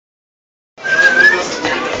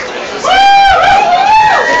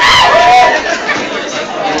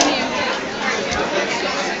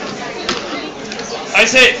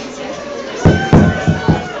say,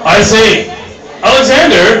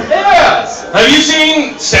 Alexander. Yes. Have you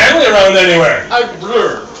seen Stanley around anywhere?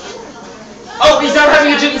 Oh, he's out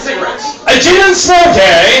having a gin and cigarettes. A gin and smoke,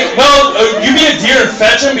 eh? Well, you be a dear and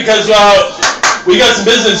fetch him because we got some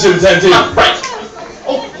business to attend to. Right.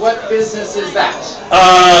 Oh, what business is that?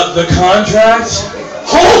 The contract.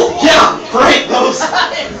 Oh, yeah, great. Those.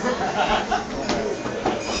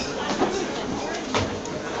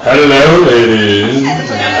 Hello, ladies.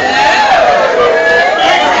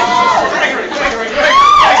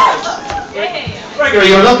 Gregory,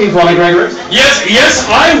 you were looking for me, Gregory? Yes,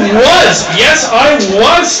 I was,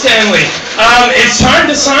 Stanley. It's time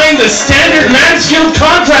to sign the standard Mansfield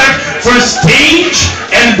contract for stage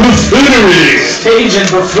and buffoonery. Stage and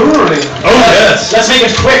buffoonery. Oh, yes. Let's make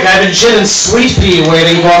it quick. I have a gin and sweet pea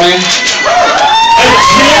waiting for me. A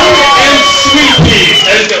gin and sweet pea.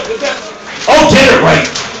 Oh, get it right.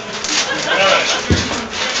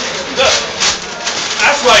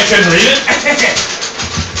 That's why I couldn't read it.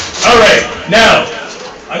 All right, now,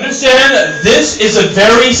 understand this is a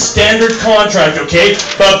very standard contract, okay?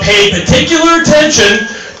 But pay particular attention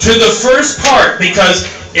to the first part because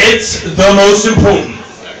it's the most important.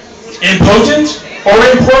 Impotent or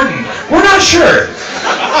important? We're not sure.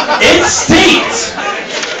 It states,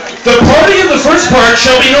 the party of the first part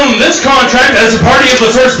shall be known in this contract as the party of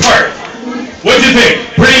the first part. What do you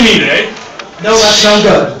think? Pretty neat, eh? No, that's no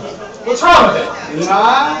good. What's wrong with it?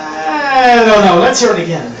 I don't know. Let's hear it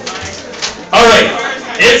again. All right.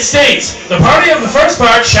 It states, the party of the first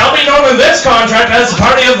part shall be known in this contract as the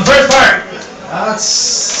party of the first part. That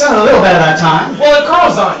sounded a little better that time. Well, it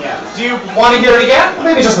grows on you. Do you want to hear it again?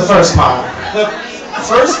 Maybe just the first part. The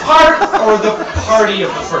first part or the party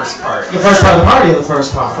of the first part? The first part of the party of the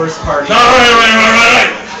first part. First party. All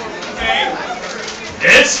right.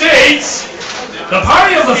 It states, the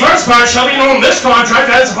party of the first part shall be known in this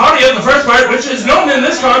contract as the party of the first part, which is known in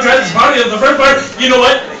this contract as the party of the first part. You know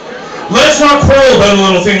what? Let's not quarrel about a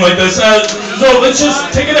little thing like this. So let's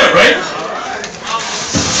just take it out, right?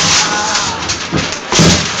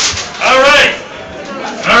 All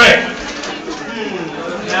right.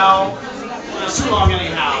 Now, it's too long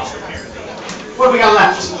anyhow. What have we got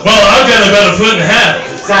left? Well, I've got about 1.5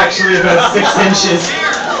 feet. It's actually about 6 inches.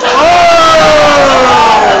 All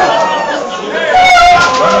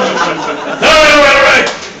right.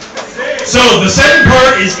 So the second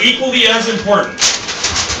part is equally as important.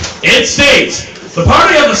 It states, the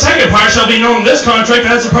party of the second part shall be known in this contract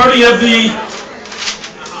as the party of the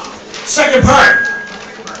second part.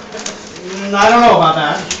 I don't know about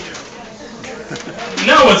that.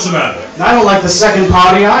 Now what's the matter? I don't like the second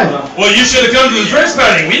party either. Well, you should have come to the first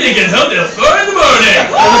party. We didn't get home till 4 in the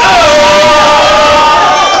morning.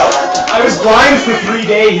 I was blind for 3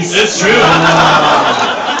 days. It's true.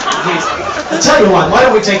 I'll tell you what, why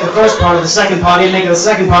don't we take the first part of the second party and make it the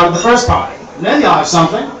second part of the first party? And then you'll have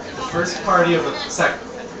something. First party of a second.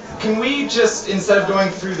 Can we just, instead of going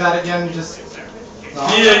through that again, just... No,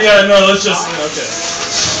 let's just... Okay.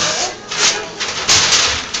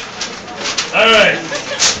 Alright.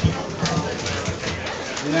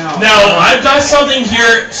 Now, I've got something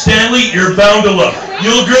here, Stanley, you're bound to love.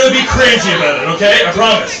 You're going to be crazy about it, okay? I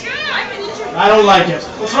promise. I don't like it.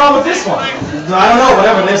 What's wrong with this one? I don't know,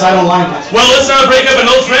 whatever it is, I don't like it. Well, let's not break up an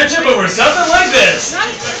old friendship over something like this.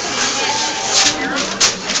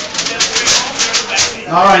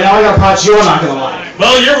 Alright, now I got a part you're not gonna like.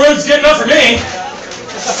 Well, your word's good enough for me.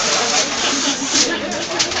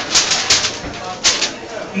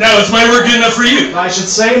 Now, is my word good enough for you? I should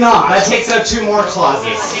say not. That takes out 2 more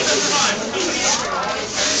clauses.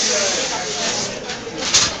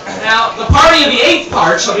 Now, the party of the 8th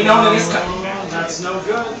part shall be known in this country. That's no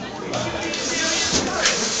good.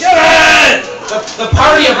 Get it! The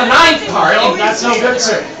party of the 9th part. That's no good,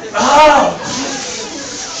 sir. Oh!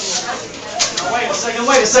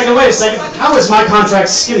 Wait a second. How is my contract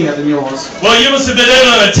skinnier than yours? Well, you must have been in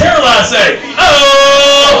on a tear last night.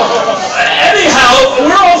 Oh! Anyhow,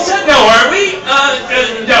 we're all set now, aren't we?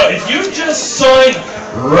 Now, if you just sign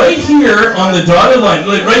right here on the dotted line,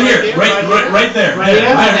 like right here, right there. Right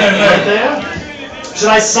there? Should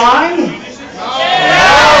I sign? Oh,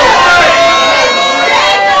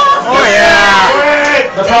 yeah!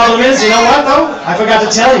 The problem is, you know what, though? I forgot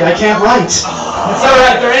to tell you, I can't write. It's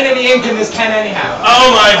alright, there ain't any ink in this pen anyhow. Oh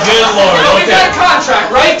my good lord, No, we got a okay. contract,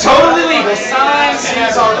 right? Totally legal. Sign.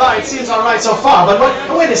 Seems alright so far, but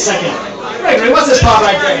wait a second. Gregory, what's this part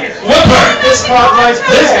right there? What part? This part right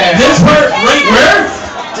there. This part right where?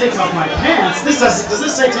 Take off my pants. Does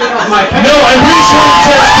this say take off my pants? No, I'm pretty sure it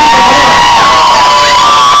says keep it on.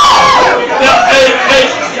 Now, hey,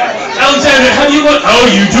 Alexander, minute, how do you look? Oh,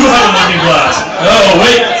 you do have a looking glass. Oh,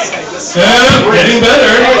 wait. Getting better.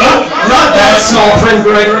 Not that small print,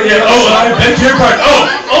 Gregory. Yeah, I beg your pardon.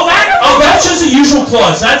 That's just a usual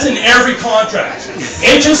clause. That's in every contract.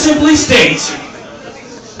 It just simply states,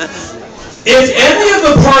 if any of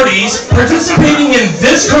the parties participating in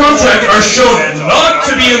this contract are shown not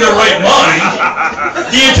to be in their right mind,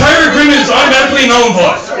 the entire agreement is automatically null and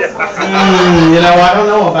void. I don't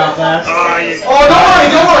know about that. Oh,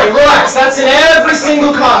 don't worry, relax. That's in every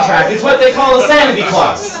single contract. It's what they call a sanity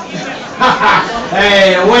clause.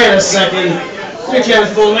 Hey, wait a second. You can't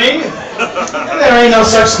fool me. There ain't no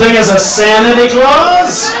such thing as a sanity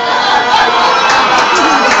clause.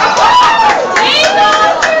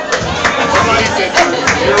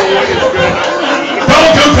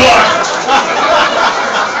 Don't go talk!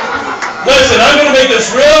 Listen, I'm gonna make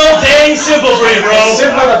this real dang simple for you, bro.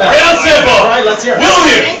 Simple to that. Real simple. All right, let's hear it. Will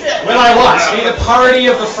you? Will I what? Be the party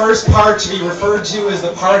of the first part to be referred to as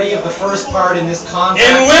the party of the first part in this contract?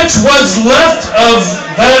 In which was left of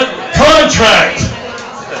that contract?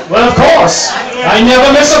 Well, of course. I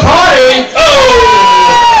never miss a party. Oh!